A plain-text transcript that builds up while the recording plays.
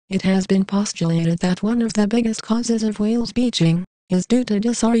It has been postulated that one of the biggest causes of whales beaching is due to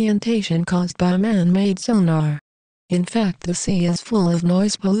disorientation caused by man-made sonar. In fact, the sea is full of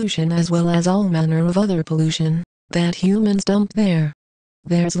noise pollution as well as all manner of other pollution that humans dump there.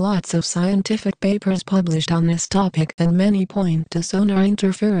 There's lots of scientific papers published on this topic and many point to sonar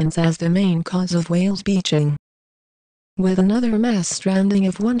interference as the main cause of whales beaching. With another mass stranding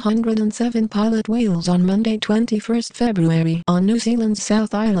of 107 pilot whales on Monday 21 February on New Zealand's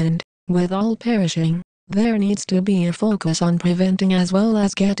South Island, with all perishing, there needs to be a focus on preventing as well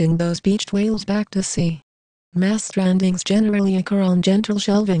as getting those beached whales back to sea. Mass strandings generally occur on gentle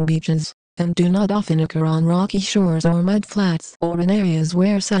shelving beaches, and do not often occur on rocky shores or mud flats or in areas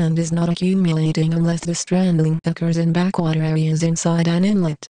where sand is not accumulating unless the stranding occurs in backwater areas inside an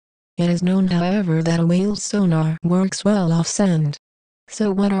inlet. It is known however that a whale's sonar works well off sand.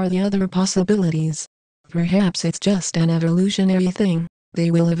 So what are the other possibilities? Perhaps it's just an evolutionary thing, they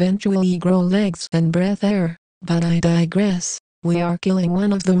will eventually grow legs and breathe air, but I digress. We are killing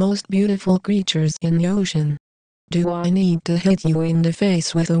one of the most beautiful creatures in the ocean. Do I need to hit you in the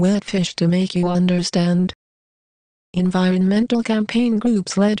face with a wet fish to make you understand? Environmental campaign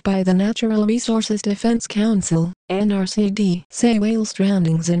groups led by the Natural Resources Defense Council, NRCD, say whale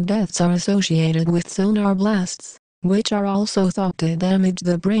strandings and deaths are associated with sonar blasts, which are also thought to damage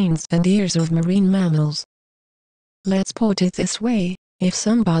the brains and ears of marine mammals. Let's put it this way, if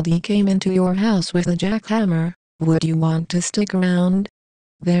somebody came into your house with a jackhammer, would you want to stick around?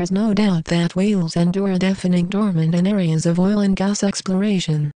 There's no doubt that whales endure deafening torment in areas of oil and gas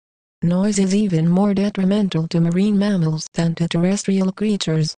exploration. Noise is even more detrimental to marine mammals than to terrestrial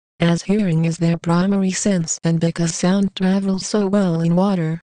creatures, as hearing is their primary sense, and because sound travels so well in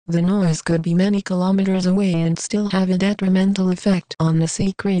water, the noise could be many kilometers away and still have a detrimental effect on the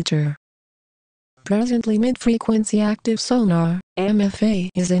sea creature. Presently mid-frequency active sonar, MFA,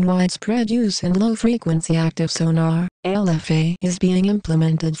 is in widespread use and low-frequency active sonar, LFA, is being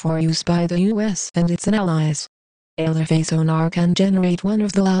implemented for use by the US and its allies. LFA sonar can generate one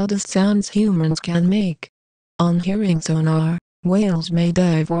of the loudest sounds humans can make. On hearing sonar, whales may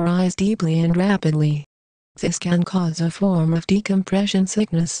dive or rise deeply and rapidly. This can cause a form of decompression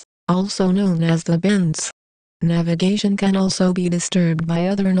sickness, also known as the bends. Navigation can also be disturbed by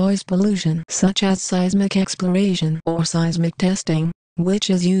other noise pollution such as seismic exploration or seismic testing, which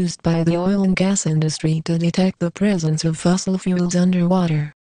is used by the oil and gas industry to detect the presence of fossil fuels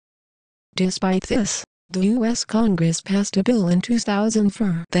underwater. Despite this, the U.S. Congress passed a bill in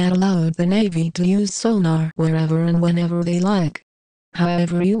 2004 that allowed the Navy to use sonar wherever and whenever they like.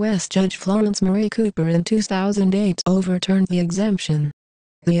 However, U.S. Judge Florence Murray Cooper in 2008 overturned the exemption.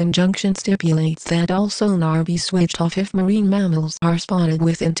 The injunction stipulates that all sonar be switched off if marine mammals are spotted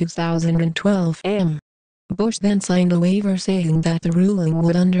within 2012 m. Bush then signed a waiver saying that the ruling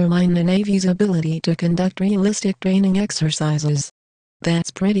would undermine the Navy's ability to conduct realistic training exercises.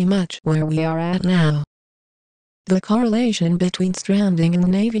 That's pretty much where we are at now. The correlation between stranding and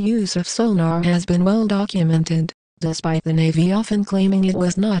Navy use of sonar has been well documented, despite the Navy often claiming it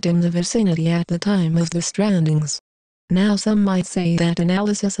was not in the vicinity at the time of the strandings. Now some might say that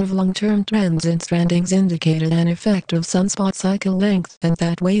analysis of long-term trends in strandings indicated an effect of sunspot cycle length and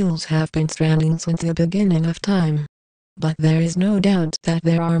that whales have been stranding since the beginning of time. But there is no doubt that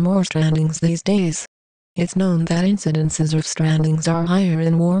there are more strandings these days. It's known that incidences of strandings are higher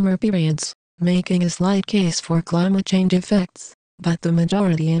in warmer periods, making a slight case for climate change effects, but the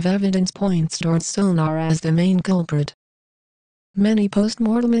majority of evidence points towards sonar as the main culprit. Many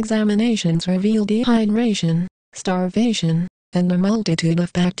post-mortem examinations reveal dehydration, starvation, and a multitude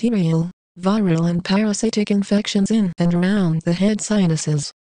of bacterial, viral and parasitic infections in and around the head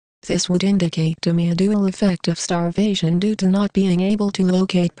sinuses. This would indicate to me a dual effect of starvation due to not being able to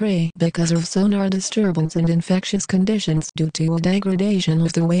locate prey because of sonar disturbance and infectious conditions due to a degradation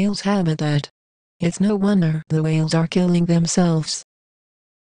of the whale's habitat. It's no wonder the whales are killing themselves.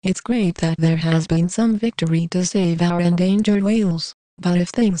 It's great that there has been some victory to save our endangered whales, but if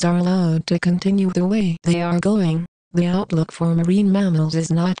things are allowed to continue the way they are going, the outlook for marine mammals is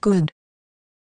not good.